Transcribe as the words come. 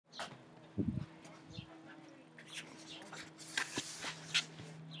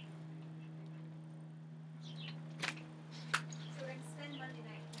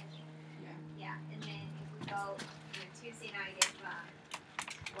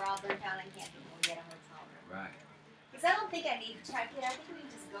we're all burnt out on camping. We'll get a hotel room. Right. Because I don't think I need to check it. I think we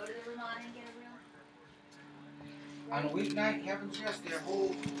can just go to the Ramada and get a room. On a weeknight, heaven's rest, their whole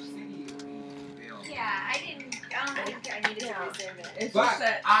city will be filled. Yeah, I don't think I needed to reserve it. It's But just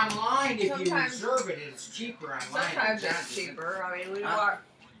that online, if you sometimes- reserve it, it's cheaper online. sometimes than it's Johnson. cheaper. I mean, we walk.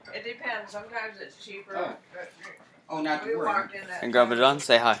 It depends. Sometimes it's cheaper. Oh. But Oh, not we to worry. walked in that. And Grandpa John,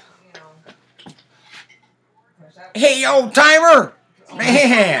 say hi. You know. Hey, old timer!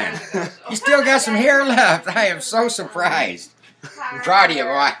 Man, you still got some hair left. I am so surprised. I'm proud of you,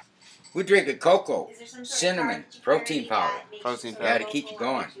 boy. We drink a cocoa, Is there some sort of cinnamon, card protein powder. that makes Protein you powder. Yeah, to local keep you and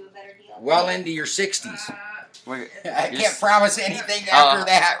going. gives you a better deal? Well into your 60s. Wait, I you're can't promise anything after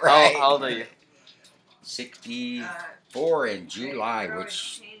that, how right? old are you? 64 in July,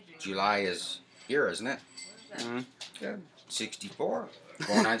 which July is here, isn't it? Mm-hmm. Good. 64.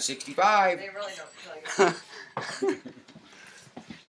 Going on 65. They really don't tell you.